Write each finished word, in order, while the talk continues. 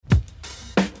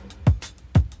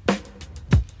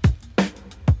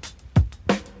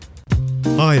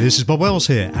Hi, this is Bob Wells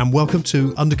here, and welcome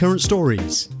to Undercurrent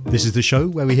Stories. This is the show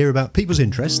where we hear about people's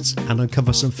interests and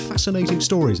uncover some fascinating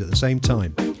stories at the same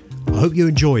time. I hope you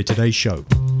enjoy today's show.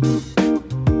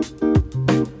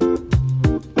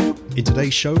 In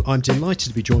today's show, I'm delighted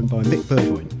to be joined by Mick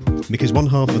Burgoyne. Mick is one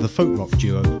half of the folk rock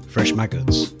duo Fresh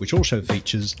Maggots, which also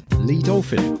features Lee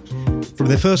Dolphin. From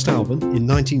their first album in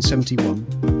 1971,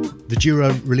 the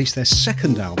duo released their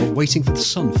second album, Waiting for the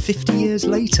Sun, 50 years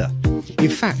later. In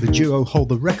fact, the duo hold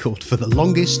the record for the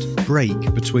longest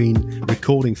break between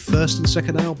recording first and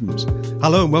second albums.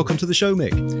 Hello and welcome to the show,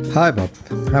 Mick. Hi, Bob.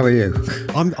 How are you?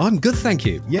 I'm good, thank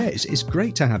you. Yeah, it's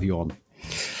great to have you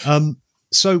on.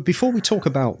 So before we talk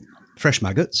about Fresh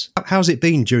Maggots, how's it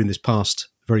been during this past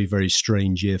very, very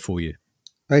strange year for you?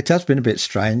 It has been a bit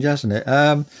strange, hasn't it?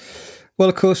 Well,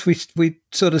 of course, we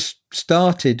sort of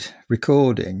started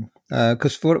recording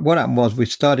because what happened was we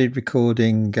started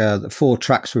recording the 4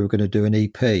 tracks we were going to do an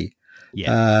EP.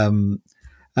 Yeah.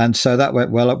 And so that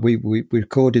went well. We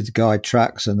recorded the guide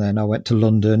tracks, and then I went to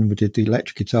London. We did the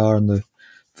electric guitar and the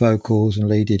vocals, and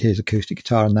Lee did his acoustic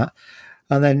guitar and that.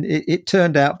 And then it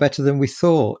turned out better than we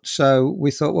thought. So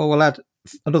we thought, well, we'll add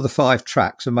another 5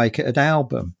 tracks and make it an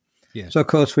album. Yeah. So, of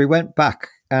course, we went back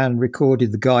and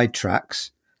recorded the guide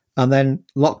tracks, and then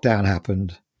lockdown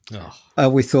happened. Oh.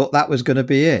 And we thought that was going to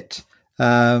be it.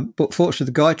 But fortunately,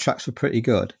 the guide tracks were pretty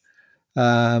good.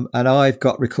 And I've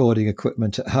got recording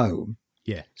equipment at home.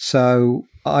 Yeah. So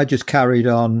I just carried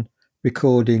on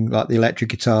recording like the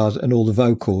electric guitars and all the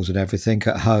vocals and everything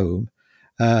at home.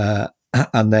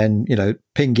 And then,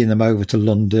 pinging them over to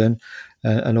London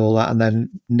and all that. And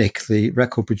then Nick, the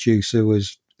record producer,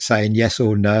 was saying yes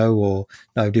or no, or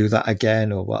no, do that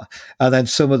again, or what. And then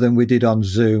some of them we did on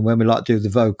Zoom when we do the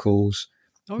vocals.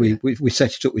 Oh, we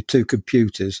set it up with 2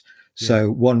 computers. So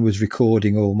one was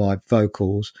recording all my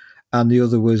vocals and the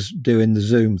other was doing the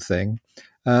Zoom thing.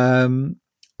 And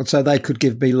so they could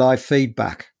give me live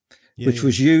feedback, which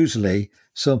was usually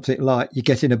something like you're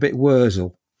getting a bit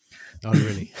Wurzel. Oh,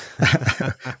 really?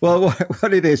 Well,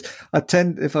 what it is, I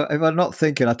tend, if I'm not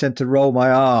thinking, I tend to roll my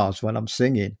R's when I'm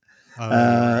singing.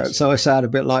 So I sound a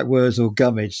bit like Wurzel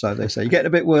Gummidge. So they say, you're getting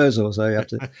a bit Wurzel, so you have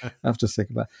to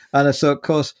think about it. And so, of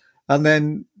course, and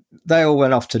then they all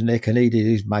went off to Nick and he did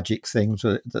his magic things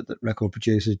that record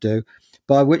producers do,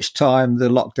 by which time the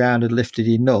lockdown had lifted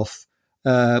enough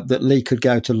that Lee could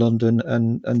go to London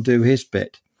and do his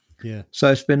bit. Yeah.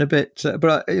 So it's been a bit,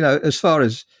 but, as far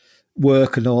as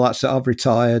work and all that, so I've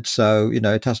retired, so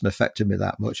it hasn't affected me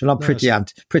that much, and I'm pretty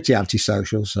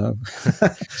antisocial. So,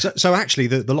 so actually,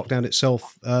 the lockdown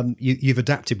itself, you've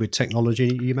adapted with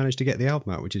technology. You managed to get the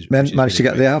album out, which is managed really to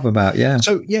get great. the album out. Yeah.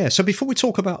 So before we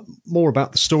talk more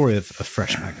about the story of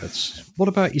Fresh Maggots, what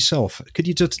about yourself? Could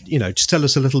you just tell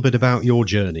us a little bit about your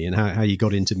journey and how you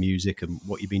got into music and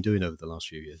what you've been doing over the last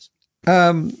few years?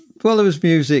 Well, there was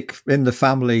music in the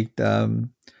family.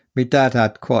 My dad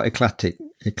had quite eclectic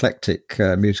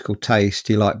musical taste.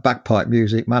 He liked bagpipe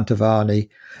music, Mantovani,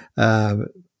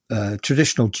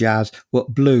 traditional jazz,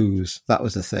 blues. That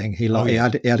was the thing. He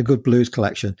had a good blues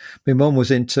collection. My mum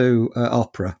was into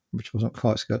opera, which wasn't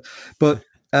quite so good. But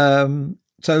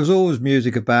so there was always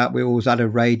music about. We always had a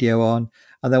radio on.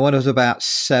 And then when I was about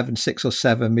 6 or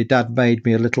 7, my dad made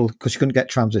me a little, because you couldn't get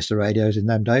transistor radios in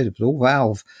them days. It was all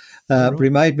valve. But he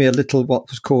made me a little, what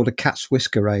was called a cat's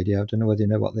whisker radio. I don't know whether you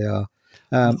know what they are.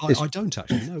 I don't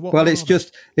actually know.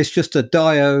 It's just a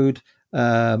diode,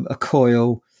 a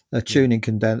coil, a tuning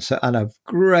condenser, and a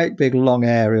great big long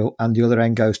aerial, and the other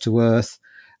end goes to earth.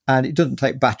 And it doesn't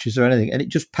take batteries or anything, and it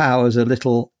just powers a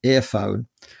little earphone.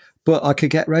 But I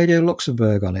could get Radio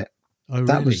Luxembourg on it. Oh, really?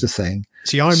 That was the thing.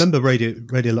 See, I remember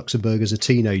Radio Luxembourg as a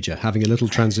teenager, having a little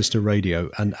transistor radio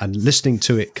and listening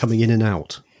to it coming in and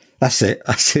out. That's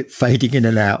it, fading in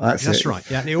and out. That's right.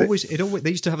 Yeah, and it always they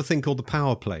used to have a thing called the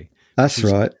power play. That's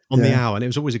right. On the hour, and it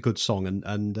was always a good song,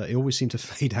 and it always seemed to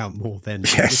fade out more then.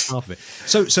 Yes. Half of it.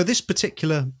 So this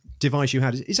particular device you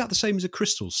had, is that the same as a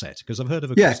crystal set? Because I've heard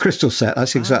of a crystal set.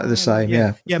 That's exactly the same.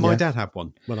 Yeah. Yeah, my dad had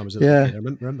one when I was a little kid. I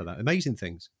remember that. Amazing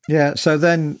things. Yeah. So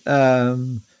then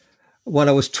when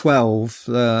I was 12,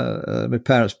 my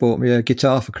parents bought me a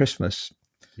guitar for Christmas.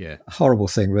 Yeah. Horrible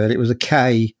thing, really. It was a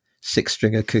Kay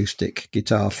 6-string acoustic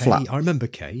guitar, flat. I remember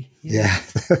Kay. Yeah.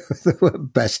 They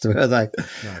weren't best, were they?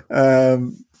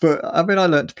 No. But I mean, I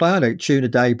learned to play. I don't tune a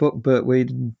day book, but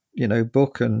we'd,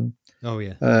 book and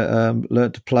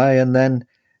learned to play. And then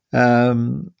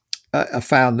I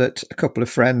found that a couple of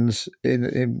friends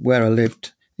in where I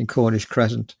lived in Cornish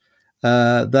Crescent,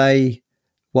 they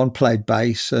one played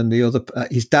bass, and the other,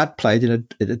 his dad played in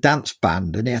a dance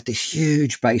band, and he had this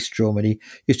huge bass drum, and he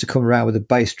used to come around with a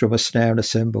bass drum, a snare, and a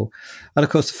cymbal. And of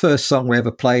course, the first song we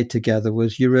ever played together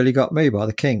was "You Really Got Me" by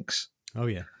the Kinks. Oh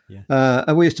yeah, yeah.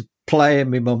 And we used to play in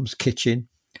my mum's kitchen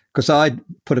because I'd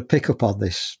put a pickup on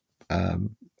this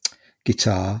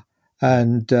guitar,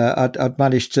 and I'd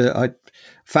managed to. I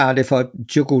found if I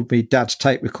juggled my dad's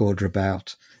tape recorder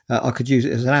about, I could use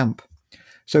it as an amp.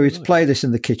 So we used to play this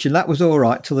in the kitchen. That was all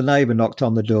right till the neighbour knocked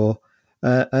on the door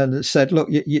and said, "Look,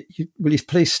 will you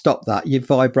please stop that? You're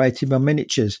vibrating my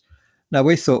miniatures." Now,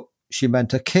 we thought she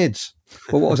meant her kids.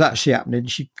 But what was actually happening,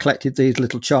 she collected these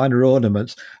little china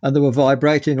ornaments, and they were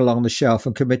vibrating along the shelf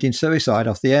and committing suicide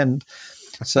off the end.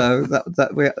 So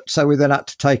we then had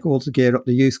to take all the gear up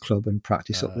the youth club and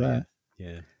practice up there.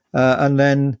 Yeah. And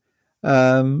then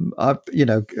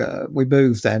we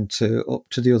moved then up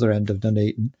to the other end of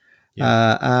Nuneaton.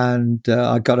 Yeah. And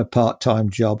I got a part-time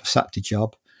job, a Saturday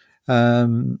job,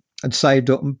 and saved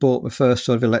up and bought my first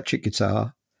sort of electric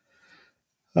guitar.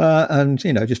 And,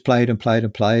 just played.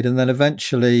 And then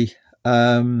eventually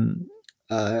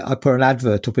I put an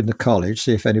advert up in the college,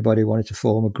 see if anybody wanted to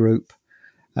form a group.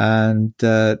 And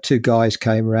two guys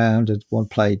came around, and one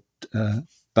played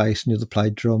bass and the other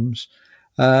played drums.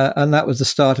 And that was the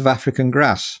start of African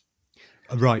Grass.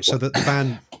 Right, so the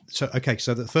band... So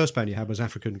the first band you had was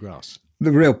African Grass.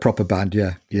 The real proper band,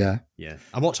 yeah.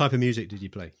 And what type of music did you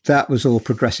play? That was all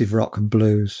progressive rock and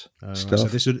blues stuff.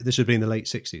 Right. So this would be in the late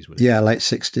 60s, would it? Yeah, late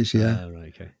 60s, yeah.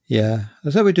 Right, okay. Yeah.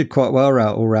 So we did quite well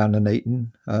all around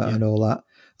Nuneaton and all that.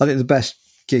 I think the best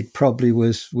gig probably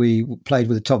was we played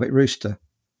with Atomic Rooster.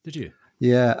 Did you?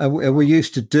 Yeah, and we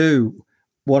used to do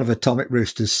one of Atomic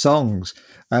Rooster's songs,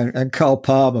 and Carl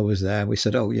Palmer was there, and we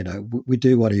said, we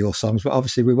do one of your songs, but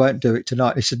obviously we won't do it tonight.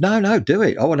 And he said, no, do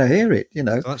it. I want to hear it,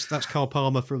 So that's Carl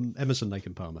Palmer from Emerson, Lake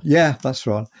and Palmer. Yeah, that's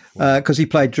right. Because he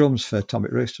played drums for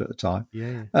Atomic Rooster at the time.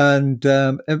 Yeah. And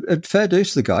fair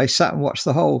dues to the guy. He sat and watched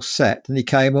the whole set, and he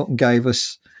came up and gave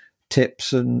us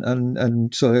tips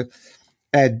and sort of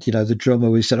Ed, the drummer,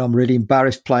 we said, "I'm really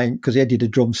embarrassed playing," because he did a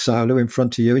drum solo in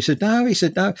front of you. He said, no,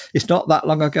 it's not that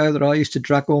long ago that I used to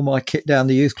drag all my kit down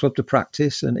the youth club to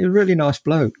practice. And he was a really nice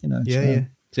bloke, Yeah.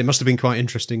 So it must have been quite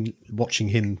interesting watching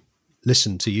him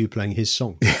listen to you playing his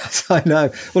song. Yes, I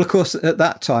know. Well, of course, at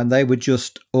that time, they were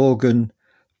just organ,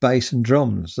 bass and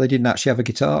drums. They didn't actually have a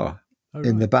guitar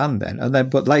in the band then.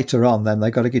 But later on, then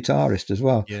they got a guitarist as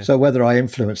well. Yeah. So whether I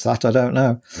influenced that, I don't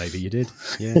know. Maybe you did.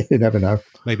 Yeah. You never know.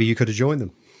 Maybe you could have joined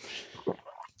them.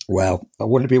 Well, I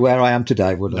wouldn't be where I am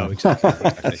today, would I? No,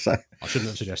 exactly. So, I shouldn't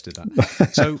have suggested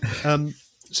that.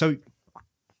 So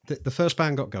the first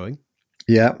band got going.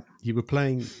 Yeah. You were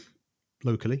playing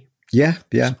locally. Yeah.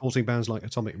 Supporting bands like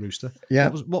Atomic Rooster. Yeah.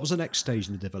 What was the next stage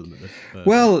in the development of?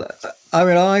 Well, I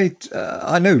mean,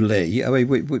 I knew Lee. I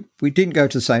mean, we didn't go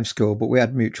to the same school, but we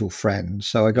had mutual friends,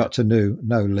 so I got to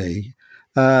know Lee.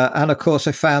 And of course,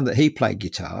 I found that he played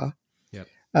guitar. Yep.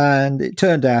 And it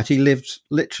turned out he lived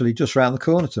literally just round the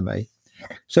corner to me.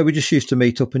 So we just used to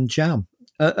meet up and jam.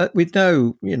 We'd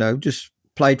just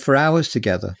played for hours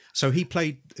together. So he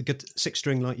played a six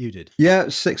string like you did? Yeah,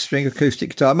 6-string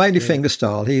acoustic guitar, mainly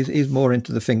fingerstyle. He's more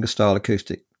into the fingerstyle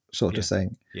acoustic sort of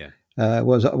thing. Yeah.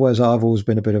 Whereas I've always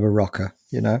been a bit of a rocker,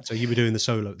 So you were doing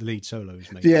the lead solos,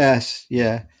 maybe? Yes,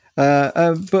 yeah.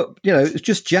 But it's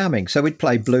just jamming. So we'd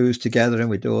play blues together, and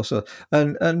we'd also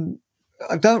and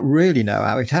I don't really know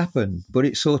how it happened, but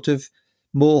it sort of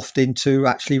morphed into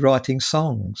actually writing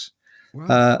songs.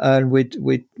 Wow. And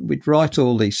we'd write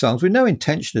all these songs with no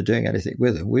intention of doing anything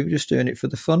with them. We were just doing it for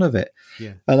the fun of it.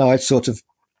 Yeah. And I'd sort of,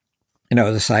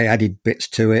 as I say, added bits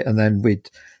to it, and then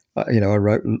I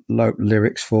wrote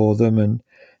lyrics for them, and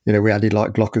we added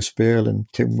like Glockenspiel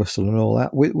and Tin Whistle and all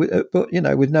that.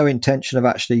 But with no intention of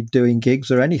actually doing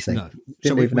gigs or anything. No.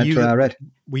 Didn't even enter our head.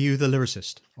 Were you the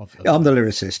lyricist? I'm the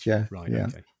lyricist. Yeah. Right. Yeah.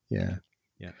 Okay.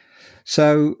 Yeah.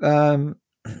 So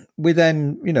we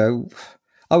then,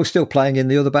 I was still playing in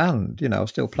the other band. I was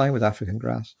still playing with African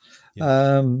Grass.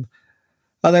 Yeah. And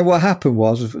then what happened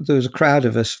was there was a crowd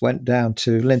of us went down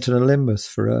to Linton and Lynmouth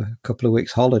for a couple of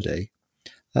weeks holiday.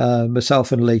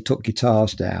 Myself and Lee took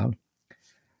guitars down,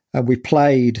 and we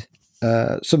played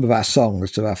some of our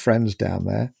songs to our friends down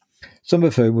there, some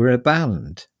of whom were in a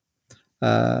band.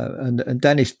 And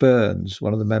Dennis Burns,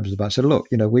 one of the members of the band, said, "Look,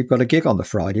 we've got a gig on the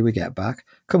Friday we get back.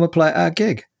 Come and play at our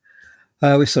gig."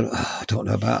 We sort of, I don't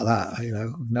know about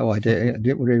that, no idea. I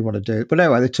didn't really want to do it. But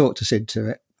anyway, they talked us into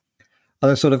it. And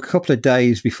then sort of a couple of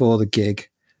days before the gig,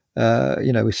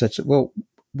 we said, well,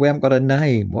 we haven't got a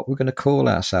name. What we're going to call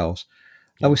ourselves?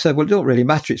 And we said, well, it don't really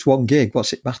matter. It's one gig.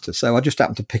 What's it matter? So I just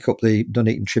happened to pick up the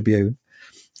Nuneaton Tribune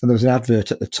and there was an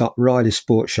advert at the top, Riley's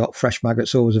Sports Shop, fresh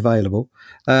maggots always available.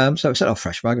 So I said,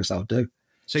 fresh maggots, I'll do.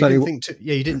 So you didn't think,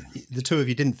 you didn't. The two of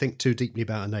you didn't think too deeply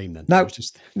about a name then. No,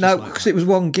 just because it was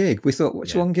one gig. We thought,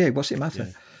 what's one gig? What's it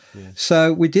matter? Yeah.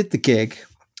 So we did the gig,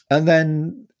 and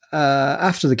then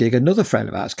after the gig, another friend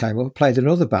of ours came up, played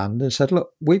another band, and said,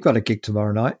 "Look, we've got a gig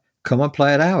tomorrow night. Come and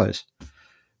play at ours."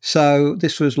 So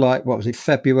this was like, what was it,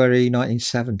 February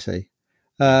 1970.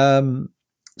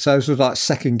 So this was like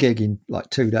second gig in like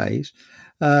 2 days.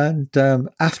 And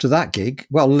after that gig,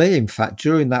 well, Lee, in fact,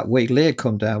 during that week, Lee had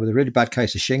come down with a really bad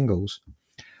case of shingles.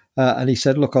 And he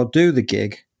said, look, I'll do the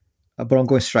gig, but I'm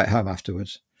going straight home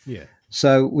afterwards. Yeah.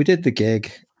 So we did the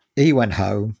gig. He went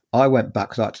home. I went back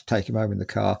because I had to take him home in the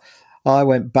car. I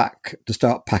went back to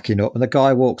start packing up. And the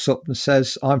guy walks up and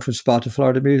says, I'm from Sparta,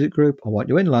 Florida Music Group. I want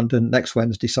you in London next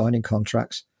Wednesday signing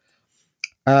contracts.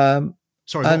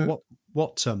 Sorry,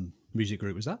 what music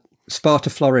group was that?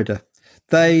 Sparta, Florida.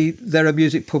 They're a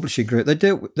music publishing group.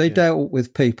 They dealt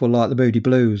with people like the Moody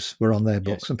Blues were on their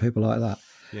books and people like that.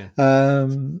 Yeah.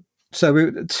 So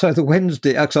the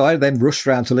Wednesday, so I then rushed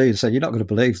round to Lee and said, "You're not going to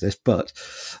believe this," but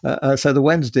so the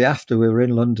Wednesday after we were in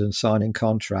London signing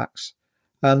contracts,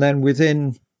 and then we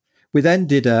then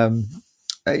did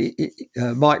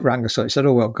Mike rang us. So he said,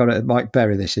 "Oh, well, I've got it." Mike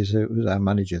Berry, was our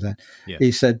manager then. Yeah.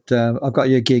 He said, "I've got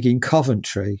you a gig in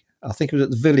Coventry. I think it was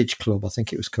at the Village Club. I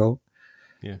think it was called."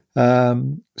 Yeah.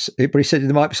 But he said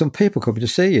there might be some people coming to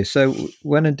see you. So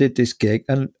went and did this gig,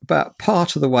 and about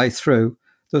part of the way through,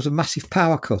 there was a massive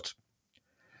power cut.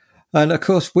 And of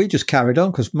course, we just carried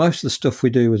on because most of the stuff we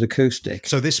do was acoustic.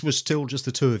 So this was still just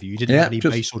the two of you. You didn't have any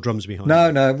bass or drums behind.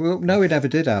 No, we never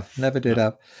did have. Right.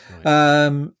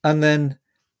 And then,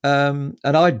 and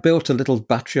I'd built a little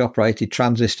battery-operated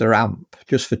transistor amp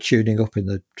just for tuning up in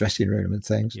the dressing room and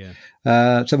things.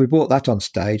 Yeah. So we brought that on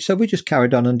stage. So we just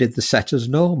carried on and did the set as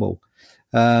normal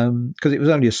because it was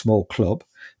only a small club.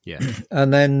 Yeah.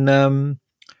 And then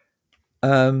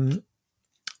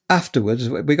afterwards,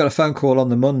 we got a phone call on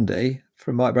the Monday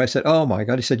from Mike Bray. Said, "Oh my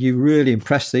God!" He said, "You really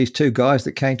impressed these two guys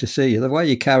that came to see you. The way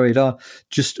you carried on,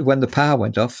 just when the power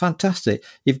went off, fantastic.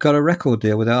 You've got a record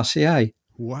deal with RCA."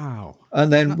 Wow!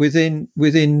 And then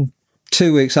within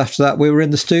 2 weeks after that, we were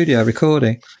in the studio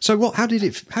recording. So how did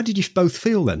you both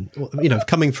feel then? You know,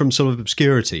 coming from sort of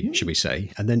obscurity, should we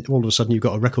say, and then all of a sudden you've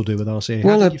got a record deal with RCA.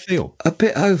 How did you feel? A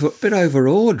bit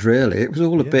overawed, really. It was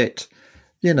all a bit,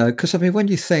 because I mean, when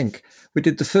you think we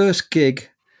did the first gig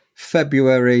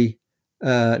February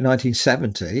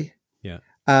 1970,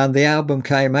 and the album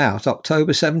came out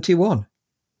October 71.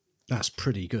 That's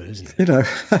pretty good, isn't it?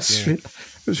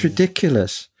 It was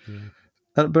ridiculous.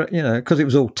 Yeah. But, because it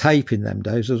was all tape in them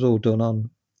days, it was all done on.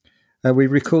 We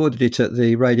recorded it at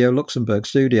the Radio Luxembourg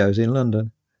studios in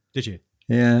London. Did you?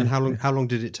 Yeah. And how long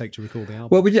did it take to record the album?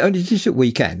 Well, we only did it at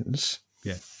weekends.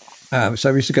 Yeah.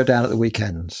 So we used to go down at the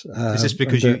weekends. Is this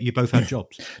because you both had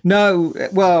jobs? No,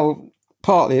 well,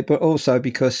 partly, but also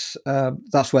because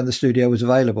that's when the studio was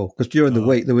available. Because during the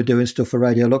week they were doing stuff for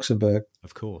Radio Luxembourg.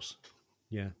 Of course.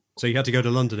 Yeah. So you had to go to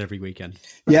London every weekend.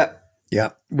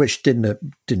 Yeah, which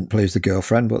didn't please the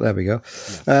girlfriend, but there we go.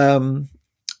 Yeah.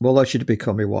 Although she'd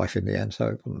become my wife in the end, so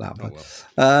it wasn't that bad.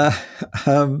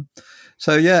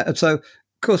 So of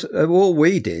course, all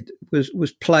we did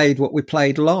was played what we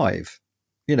played live.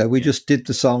 We just did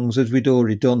the songs as we'd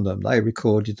already done them. They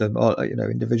recorded them,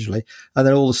 individually, and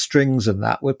then all the strings and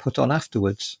that were put on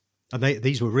afterwards. And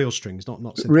these were real strings, not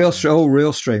real strings. All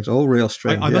real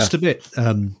strings. I must admit,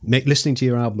 Mick, listening to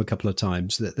your album a couple of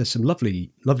times, that there's some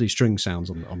lovely string sounds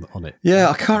on it. Yeah,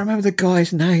 I can't remember the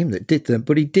guy's name that did them,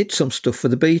 but he did some stuff for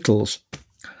the Beatles.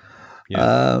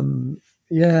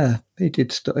 Yeah, he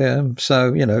did stuff.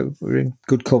 So we're in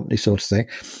good company, sort of thing.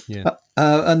 Yeah.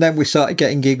 And then we started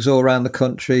getting gigs all around the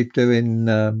country, doing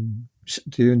the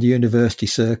university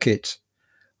circuit,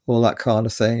 all that kind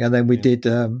of thing. And then we did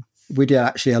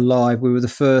actually a live. We were the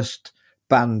first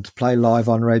band to play live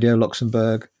on Radio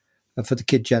Luxembourg for the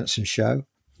Kid Jensen show.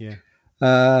 Yeah.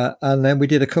 And then we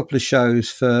did a couple of shows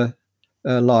for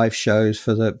live shows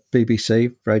for the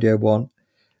BBC, Radio 1.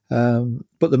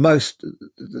 But the most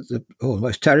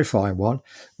terrifying one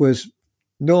was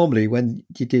normally when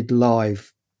you did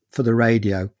live for the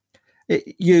radio,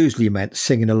 it usually meant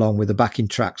singing along with the backing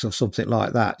tracks or something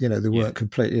like that. They weren't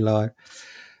completely live.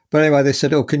 But anyway, they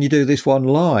said, "Oh, can you do this one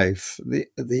live?"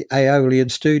 The Aeolian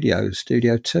Studios,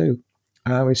 Studio 2.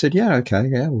 We said, "Yeah, okay,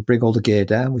 yeah, we'll bring all the gear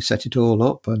down." We set it all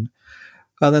up. And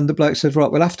then the bloke said,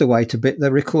 "Right, we'll have to wait a bit.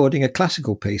 They're recording a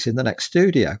classical piece in the next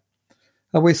studio."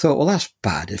 And we thought, well, that's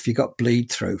bad if you got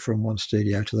bleed through from one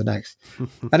studio to the next.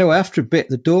 Anyway, after a bit,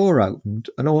 the door opened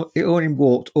and in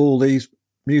walked all these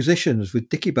musicians with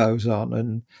dicky bows on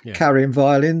and carrying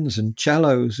violins and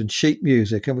cellos and sheet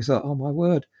music. And we thought, oh, my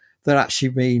word, they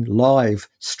actually mean live,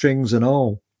 strings and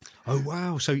all. Oh,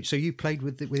 wow. So you played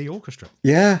with the orchestra?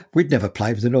 Yeah, we'd never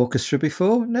played with an orchestra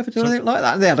before, never done anything like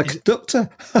that. And they had a conductor.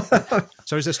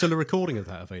 So is there still a recording of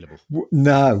that available?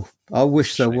 No, I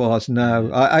wish there was.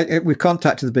 No, we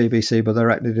contacted the BBC, but they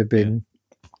reckon it had been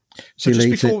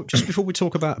deleted. Just before we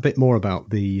talk a bit more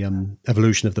about the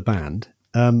evolution of the band,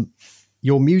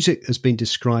 your music has been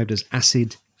described as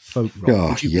acid folk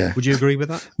rock. Oh, would you agree with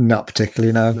that? Not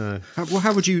particularly, no.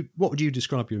 What would you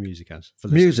describe your music as?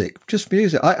 Music, just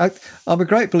music. I'm a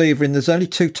great believer in there's only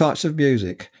two types of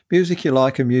music: music you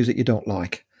like and music you don't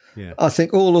like. Yeah. I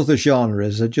think all other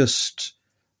genres are just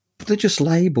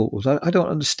labels. I don't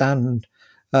understand.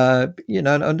 And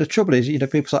the trouble is,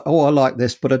 people say, "Oh, I like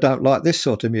this, but I don't like this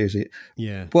sort of music."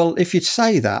 Yeah. Well, if you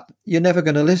say that, you're never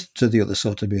going to listen to the other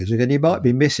sort of music, and you might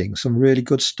be missing some really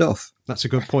good stuff. That's a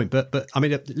good point. But I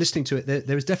mean, listening to it,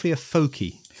 there is definitely a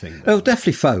folky thing. Oh,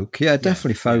 definitely folk. Yeah,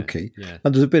 definitely folky. Yeah.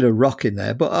 And there's a bit of rock in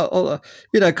there, but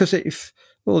because if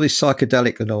all this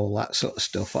psychedelic and all that sort of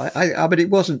stuff, I mean, it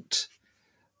wasn't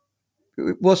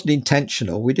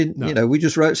intentional. We didn't, we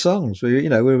just wrote songs. We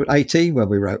were 18 when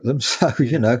we wrote them. So,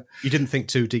 You didn't think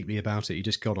too deeply about it. You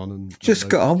just got on and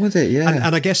got on with it. Yeah.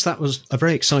 And I guess that was a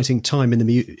very exciting time in the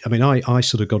music. I mean, I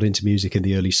sort of got into music in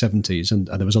the early 70s and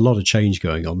there was a lot of change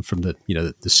going on from the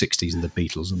 60s and the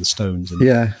Beatles and the Stones and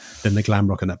then the glam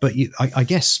rock and that. But I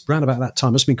guess around about that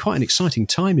time must have been quite an exciting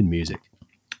time in music.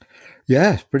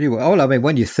 Yeah, pretty well. Well, I mean,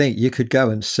 when you think you could go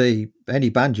and see any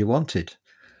band you wanted,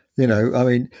 I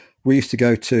mean, we used to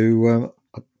go to,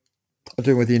 I don't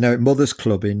know whether you know it, Mother's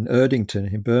Club in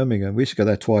Erdington in Birmingham. We used to go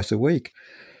there twice a week.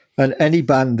 And any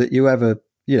band that you ever,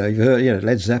 you've heard,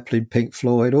 Led Zeppelin, Pink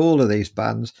Floyd, all of these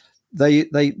bands, they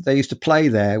used to play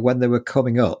there when they were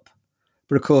coming up.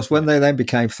 But of course, when they then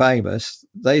became famous,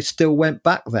 they still went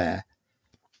back there.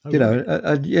 Oh,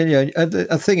 and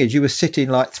the thing is, you were sitting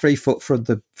like 3 foot from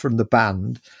the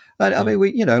band. And I mean,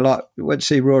 we went to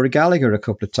see Rory Gallagher a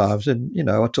couple of times, and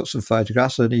I took some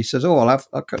photographs, and he says, "Oh,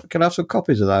 can I have some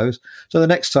copies of those?" So the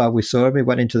next time we saw him, we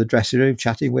went into the dressing room,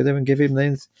 chatting with him, and give him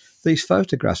these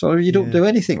photographs. Well, you don't do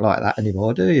anything like that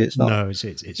anymore, do you? It's not. No,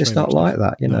 it's not like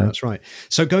that. No, that's right.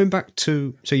 So going back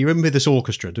to, you were with this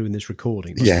orchestra doing this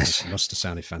recording. Yes, it must have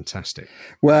sounded fantastic.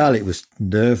 Well, it was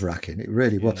nerve-wracking. It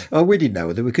really was. Oh, we didn't know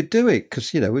whether we could do it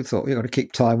because we thought we got to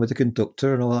keep time with the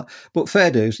conductor and all that. But fair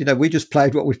dues, we just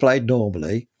played what we played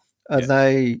normally, and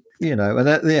they, and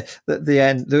at the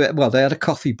end, they had a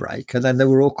coffee break, and then they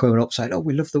were all coming up saying, "Oh,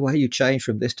 we love the way you changed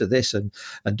from this to this," and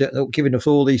giving us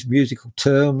all these musical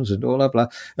terms and all that. Blah.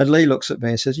 And Lee looks at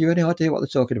me and says, "You any idea what they're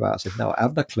talking about?" I said, "No, I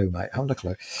haven't a clue, mate. I haven't a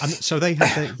clue." And so they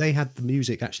had the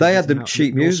music actually. They had the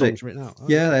sheet music written out. Oh,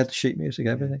 yeah, they had the sheet music,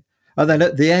 everything. And then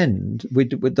at the end,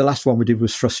 the last one we did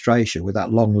was Frustration with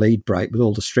that long lead break with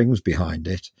all the strings behind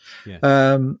it.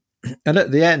 Yeah. And at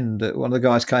the end, one of the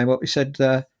guys came up. He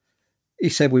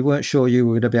said, "We weren't sure you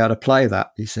were going to be able to play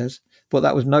that." He says, "But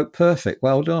that was note perfect.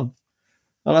 Well done."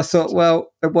 And I thought,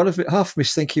 well, half of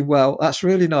me's thinking, well, that's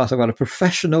really nice. I've got a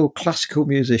professional classical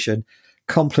musician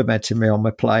complimenting me on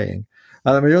my playing,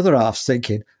 and then the other half's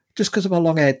thinking, just because I'm a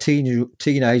long-haired teenager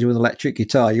with an electric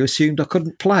guitar, you assumed I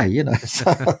couldn't play, So,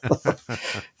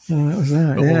 that was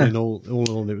that. But yeah. all in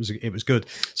all, it was good.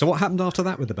 So what happened after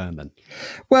that with the band then?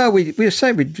 Well, we were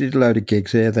saying we did a load of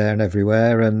gigs here, there, and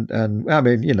everywhere, and I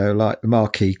mean, like the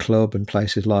Marquee Club and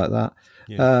places like that.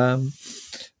 Yeah.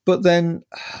 But then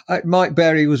Mike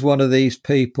Berry was one of these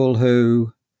people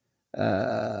who.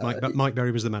 Mike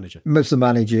Berry was the manager. Was the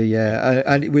manager, yeah,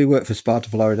 and we worked for Sparta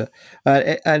Florida,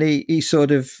 and he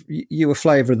sort of, you were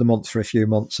flavour of the month for a few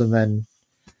months, and then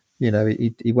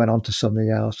he went on to something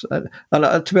else. And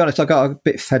to be honest, I got a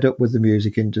bit fed up with the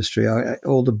music industry.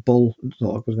 All the bull, I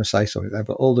was going to say something there,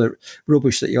 but all the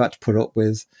rubbish that you had to put up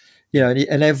with,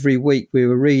 and every week we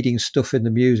were reading stuff in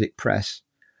the music press,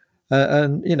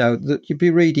 and that you'd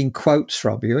be reading quotes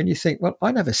from you, and you think, well,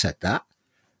 I never said that.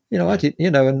 I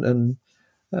didn't, and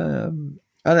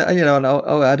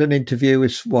I had an interview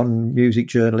with one music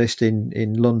journalist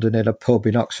in London in a pub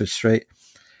in Oxford Street,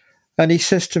 and he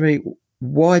says to me,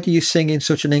 "Why do you sing in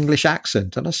such an English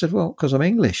accent?" And I said, "Well, because I'm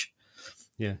English."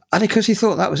 Yeah. And because he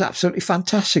thought that was absolutely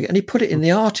fantastic, and he put it in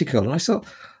the article, and I thought,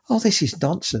 "Oh, this is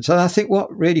nonsense." And I think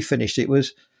what really finished it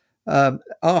was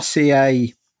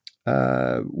RCA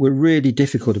were really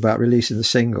difficult about releasing the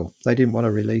single. They didn't want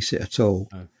to release it at all.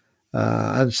 Oh.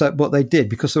 And so, but they did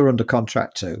because they were under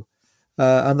contract too,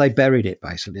 and they buried it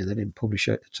basically. They didn't publish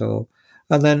it at all.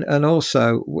 And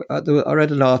also, I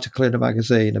read an article in a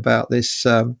magazine about this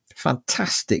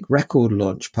fantastic record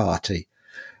launch party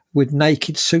with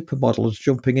naked supermodels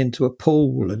jumping into a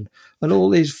pool and all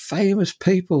these famous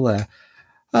people there.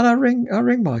 And I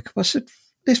ring Mike up. I said,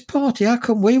 this party, how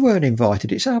come we weren't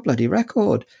invited? It's our bloody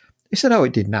record. He said, oh,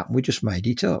 it didn't happen. We just made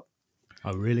it up.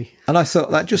 Oh, really? And I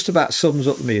thought that just about sums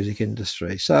up the music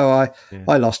industry. So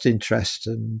I lost interest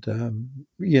and, and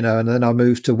then I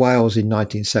moved to Wales in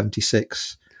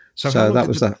 1976. So that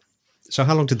was that. So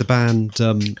how long did the band,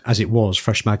 as it was,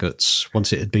 Fresh Maggots,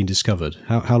 once it had been discovered,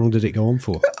 how long did it go on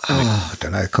for? I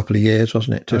don't know, a couple of years,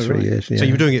 wasn't it? 2 or 3 years. Yeah. So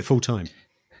you were doing it full time?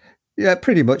 Yeah,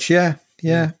 pretty much, yeah.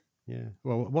 Yeah.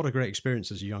 Well, what a great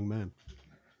experience as a young man.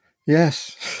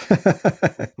 Yes.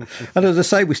 And as I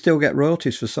say, we still get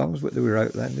royalties for songs that we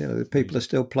wrote then. The people are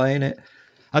still playing it.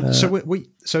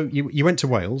 So you went to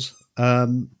Wales.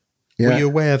 Were you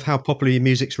aware of how popular your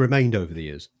music's remained over the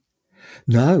years?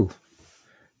 No,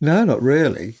 not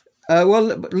really.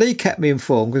 Well, Lee kept me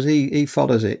informed because he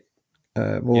follows it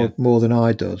more than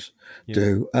I do.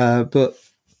 But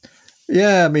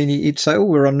yeah, I mean, he'd say, "Oh,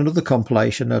 we're on another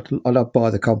compilation. I'd buy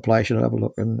the compilation. I'd have a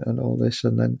look and all this."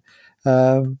 And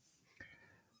then,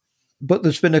 but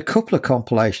there's been a couple of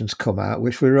compilations come out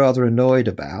which we're rather annoyed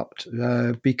about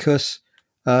because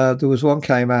there was one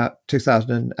came out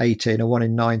 2018 and one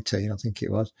in 19, I think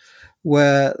it was,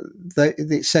 where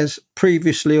it says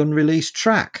previously unreleased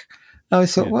track. And I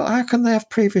thought, well, how can they have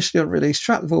previously unreleased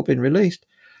track? They've all been released.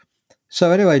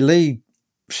 So anyway, Lee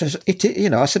says,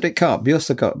 I said, it can't be us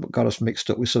that got us mixed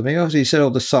up with something else. He said,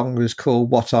 the song was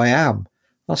called What I Am.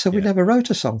 I said, we never wrote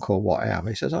a song called What I Am.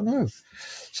 He says, I know.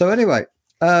 So anyway,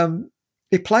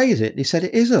 he plays it. And he said,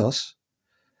 it is us.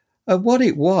 And what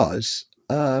it was,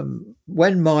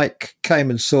 when Mike came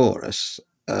and saw us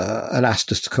and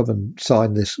asked us to come and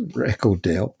sign this record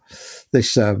deal,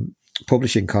 this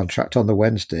publishing contract on the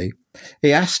Wednesday,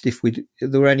 he asked if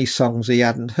there were any songs he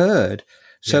hadn't heard.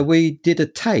 So we did a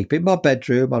tape in my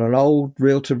bedroom on an old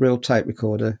reel-to-reel tape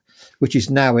recorder, which is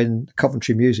now in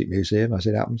Coventry Music Museum, as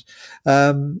it happens.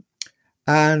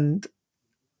 And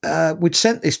we'd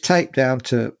sent this tape down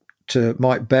to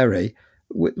Mike Berry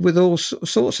with all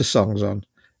sorts of songs on.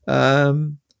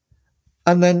 And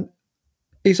then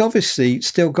he's obviously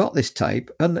still got this tape,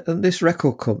 and this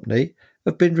record company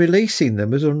have been releasing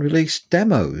them as unreleased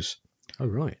demos. Oh,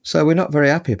 right. So we're not very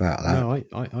happy about that. No,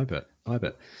 I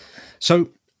bet. So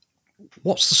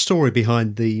what's the story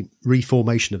behind the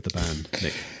reformation of the band,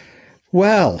 Nick?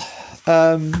 Well,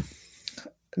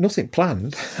 nothing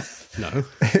planned. No.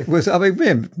 It was, I mean,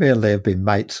 me and Lee have been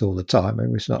mates all the time. I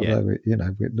mean, it's not, there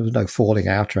was no falling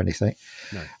out or anything.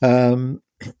 No.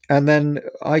 And then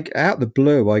out the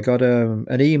blue, I got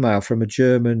an email from a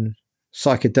German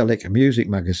psychedelic music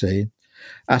magazine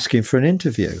asking for an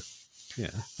interview. Yeah.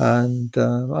 And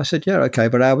I said, yeah, okay,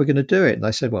 but how are we going to do it? And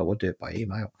they said, well, we'll do it by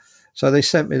email. So they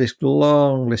sent me this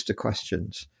long list of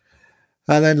questions.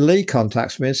 And then Lee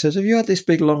contacts me and says, have you had this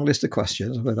big long list of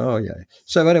questions? I went, oh, yeah.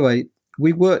 So anyway,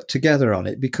 we worked together on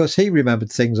it because he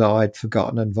remembered things I'd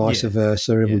forgotten and vice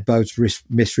versa, and we both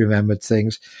misremembered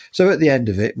things. So at the end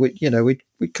of it,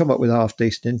 we'd come up with a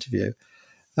half-decent interview.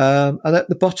 And at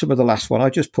the bottom of the last one, I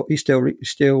just put, he's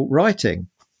still writing.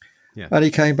 Yeah. And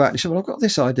he came back and he said, well, I've got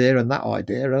this idea and that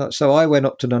idea. And so I went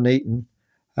up to Nuneaton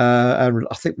and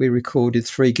I think we recorded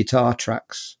 3 guitar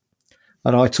tracks.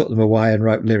 And I took them away and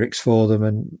wrote lyrics for them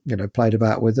and, played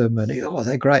about with them. And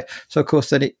they're great. So, of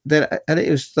course, then it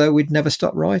was though we'd never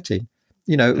stopped writing.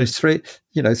 It was 3,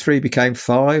 3 became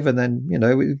 5 and then,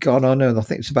 we've gone on and I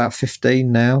think it's about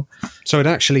 15 now. So it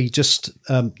actually just,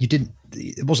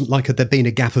 it wasn't like there'd been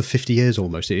a gap of 50 years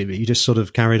almost. You just sort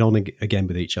of carried on again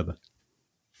with each other.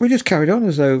 We just carried on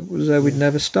as though we'd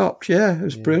never stopped. Yeah, it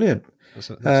was brilliant. That's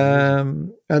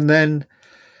and then...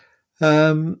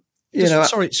 sorry,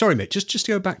 Mick. Just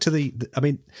to go back to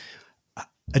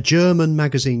a German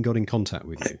magazine got in contact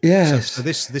with you. Yes. So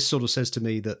this sort of says to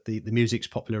me that the music's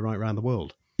popular right around the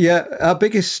world. Yeah, our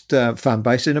biggest fan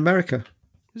base in America.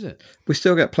 Is it? We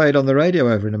still get played on the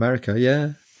radio over in America.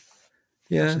 Yeah.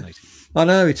 Fascinating. I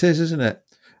know it is, isn't it?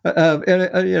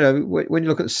 When you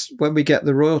look at when we get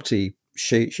the royalty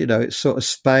sheets, it's sort of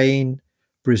Spain,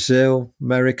 Brazil,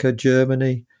 America,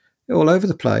 Germany, all over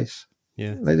the place.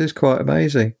 Yeah, it is quite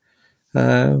amazing.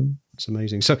 It's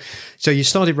amazing. So you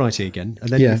started writing again, and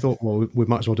then you thought, well, we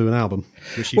might as well do an album.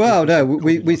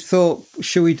 We thought,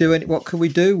 should we do what can we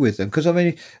do with them? Because I mean,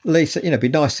 at least it'd be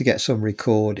nice to get some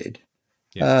recorded.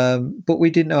 Yeah. But we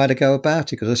didn't know how to go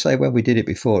about it because I say when we did it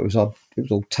before, it was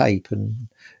all tape, and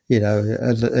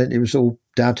and it was all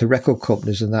down to record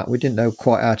companies and that. We didn't know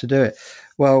quite how to do it.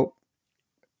 Well,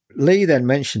 Lee then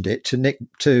mentioned it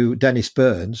to Dennis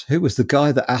Burns, who was the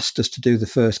guy that asked us to do the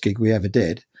first gig we ever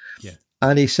did. Yeah.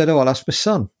 And he said, I'll ask my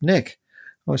son, Nick.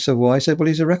 I said, why? He said, well,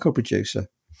 he's a record producer.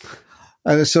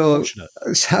 And so,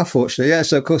 it's how fortunate, yeah.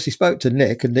 So, of course, he spoke to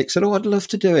Nick, and Nick said, oh, I'd love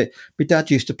to do it. My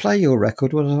dad used to play your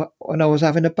record when I was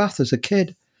having a bath as a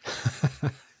kid.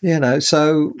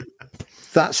 So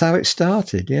that's how it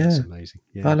started, yeah. That's amazing.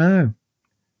 Yeah. I know.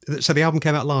 So the album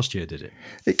came out last year, did it?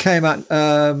 It came out,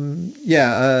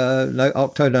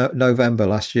 October, November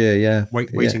last year, yeah.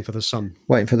 Waiting for the Sun.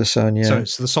 Waiting for the Sun, yeah.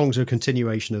 So the songs are a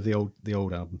continuation of the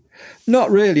old album? Not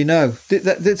really, no.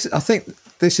 I think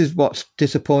this is what's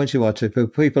disappointing to people.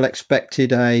 People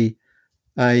expected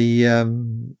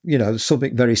something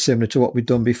very similar to what we'd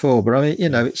done before. But I mean,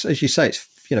 it's, as you say, it's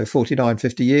 49,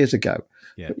 50 years ago.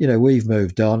 Yeah. We've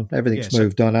moved on. Everything's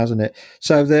moved on, hasn't it?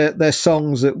 So they're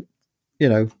songs that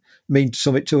mean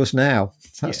something to us now.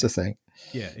 That's the thing.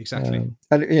 Yeah, exactly.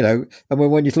 And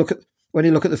when you look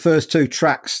at the first two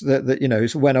tracks, that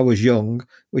it's When I Was Young,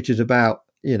 which is about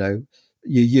your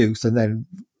youth and then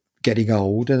getting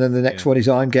old, and then the next one is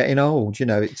I'm Getting Old.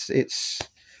 It's.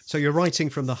 So you're writing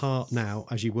from the heart now,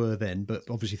 as you were then, but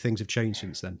obviously things have changed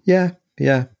since then. Yeah,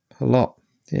 a lot.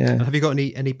 Yeah. And have you got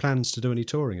any plans to do any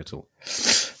touring at all?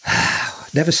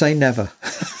 Never say never.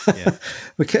 Yeah.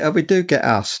 we do get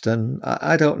asked, and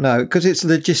I don't know, because it's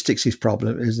logistics is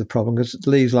the problem, because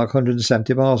Lee's like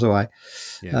 170 miles away.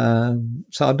 Yeah.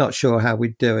 So I'm not sure how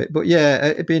we'd do it. But yeah,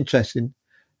 it'd be interesting.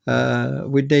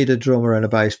 We'd need a drummer and a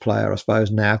bass player, I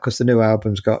suppose, now, because the new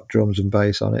album's got drums and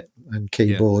bass on it and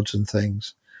keyboards and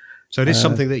things. So it is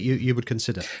something that you would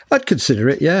consider? I'd consider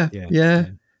it, yeah.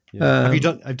 Have you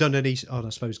done any? I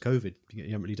suppose COVID. You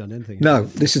haven't really done anything. No,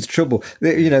 this is the trouble.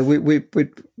 We're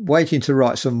waiting to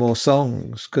write some more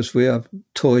songs, because we are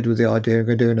toyed with the idea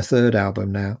of doing a third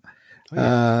album now. Oh,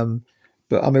 yeah.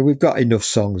 But I mean, we've got enough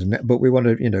songs, but we want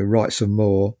to write some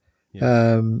more.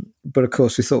 Yeah. But of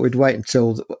course, we thought we'd wait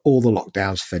until all the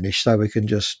lockdowns finish, so we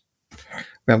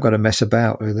haven't got to mess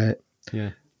about with it.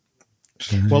 Yeah.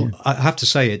 Well, I have to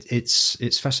say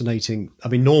it's fascinating. I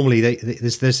mean, normally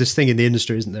there's this thing in the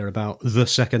industry, isn't there, about the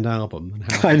second album?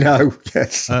 And how, I know.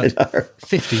 Yes, I know.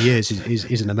 50 years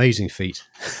is an amazing feat.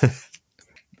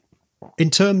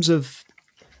 In terms of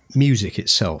music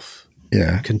itself,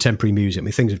 contemporary music, I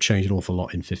mean, things have changed an awful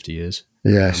lot in 50 years.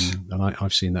 Yes, and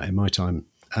I've seen that in my time.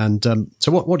 And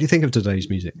so, what do you think of today's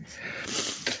music?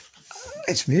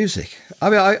 It's music.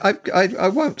 I mean, I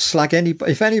won't slag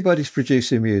anybody. If anybody's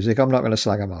producing music, I'm not going to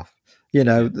slag them off.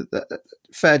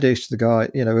 Fair dues to the guy,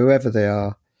 whoever they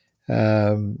are.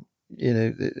 As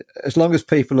long as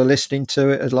people are listening to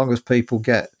it, as long as people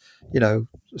get,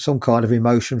 some kind of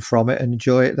emotion from it and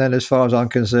enjoy it, then as far as I'm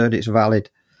concerned, it's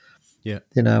valid. Yeah.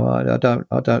 I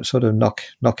don't sort of knock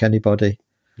anybody.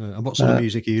 No. And what sort of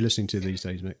music are you listening to these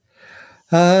days, Mick?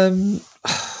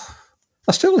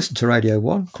 I still listen to Radio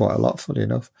 1 quite a lot, funny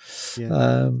enough.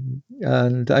 Yeah.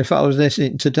 And in fact, I was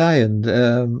listening today, and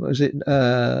was it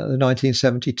the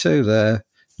 1972, their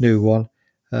new one?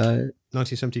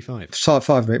 1975.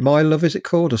 5 minute. My Love, is it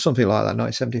called? Or something like that,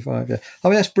 1975, yeah. I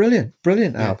mean, that's brilliant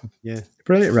album. Yeah.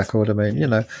 Brilliant record. I mean,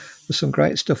 there's some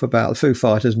great stuff about the Foo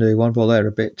Fighters' new one, but they're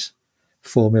a bit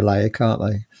formulaic, aren't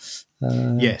they?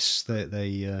 Yes,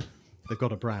 they've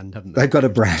got a brand, haven't they? They've got a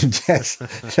brand, yes.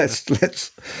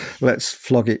 let's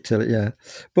flog it till it, yeah.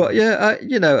 But yeah,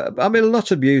 I mean, a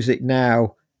lot of music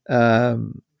now. All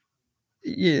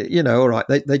right.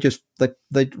 They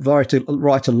write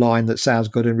a line that sounds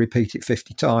good and repeat it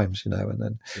 50 times, and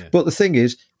then. Yeah. But the thing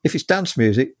is, if it's dance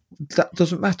music, that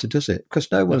doesn't matter, does it? Because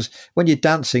when you're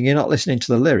dancing, you're not listening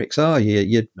to the lyrics, are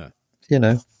you? No.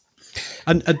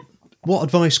 And what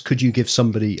advice could you give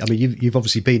somebody? I mean, you've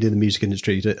obviously been in the music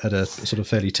industry at a sort of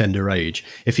fairly tender age.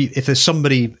 If there's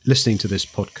somebody listening to this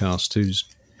podcast who's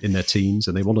in their teens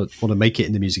and they want to make it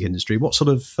in the music industry, what sort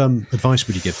of advice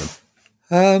would you give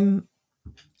them?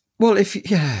 Well,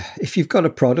 if you've got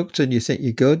a product and you think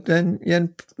you're good, then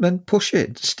push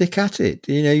it, stick at it.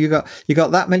 You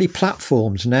got that many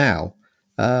platforms now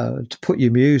to put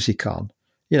your music on.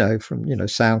 From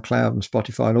SoundCloud and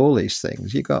Spotify and all these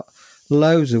things. You got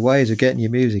loads of ways of getting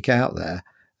your music out there,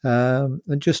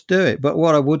 and just do it. But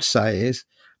what I would say is,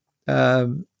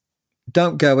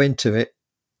 don't go into it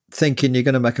thinking you're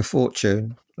going to make a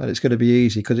fortune and it's going to be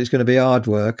easy, because it's going to be hard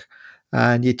work,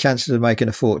 and your chances of making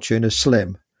a fortune are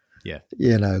slim. Yeah.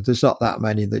 There's not that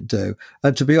many that do.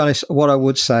 And to be honest, what I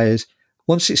would say is,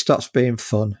 once it stops being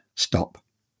fun, stop.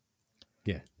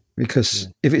 Yeah. Because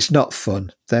if it's not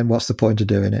fun, then what's the point of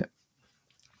doing it?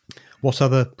 What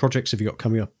other projects have you got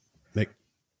coming up, Mick?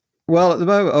 Well, at the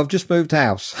moment, I've just moved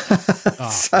house.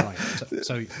 Right.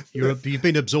 So you've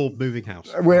been absorbed moving house.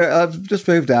 I've just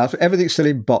moved house. Everything's still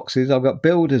in boxes. I've got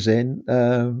builders in,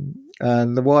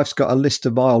 and the wife's got a list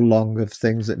a mile long of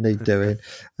things that need doing.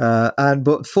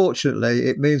 But fortunately,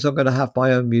 it means I'm going to have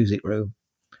my own music room.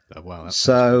 Oh, wow.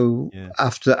 So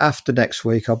after next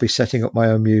week, I'll be setting up my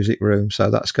own music room. So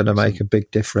that's going to make a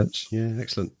big difference. Yeah,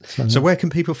 excellent. So where can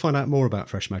people find out more about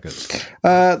Fresh Maggots?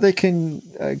 They can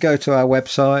go to our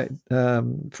website,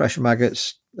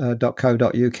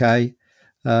 freshmaggots.co.uk,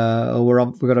 or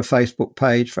we've got a Facebook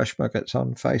page, Fresh Maggots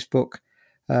on Facebook.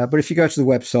 But if you go to the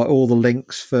website, all the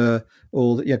links for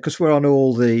all because we're on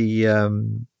all the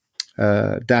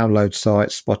download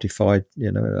sites, Spotify,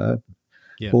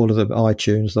 all of them,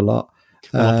 iTunes, the lot.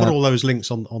 Well, I'll put all those links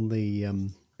on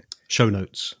the show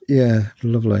notes. Yeah,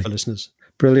 lovely. For listeners.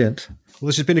 Brilliant. Well,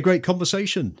 this has been a great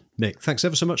conversation, Mick. Thanks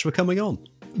ever so much for coming on.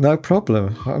 No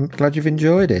problem. I'm glad you've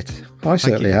enjoyed it. I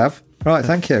certainly have. Right,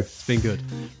 thank you. It's been good.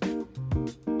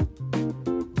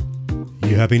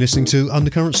 You have been listening to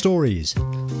Undercurrent Stories.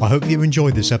 I hope you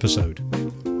enjoyed this episode.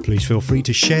 Please feel free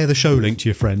to share the show link to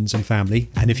your friends and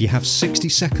family, and if you have 60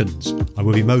 seconds, I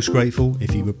will be most grateful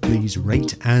if you would please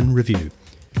rate and review.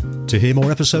 To hear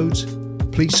more episodes,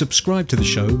 please subscribe to the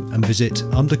show and visit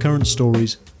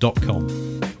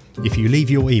undercurrentstories.com. If you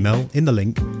leave your email in the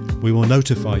link, we will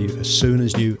notify you as soon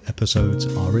as new episodes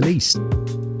are released.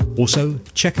 Also,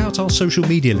 check out our social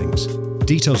media links,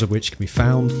 details of which can be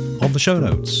found on the show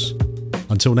notes.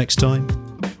 Until next time,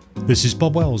 this is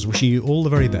Bob Wells wishing you all the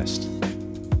very best.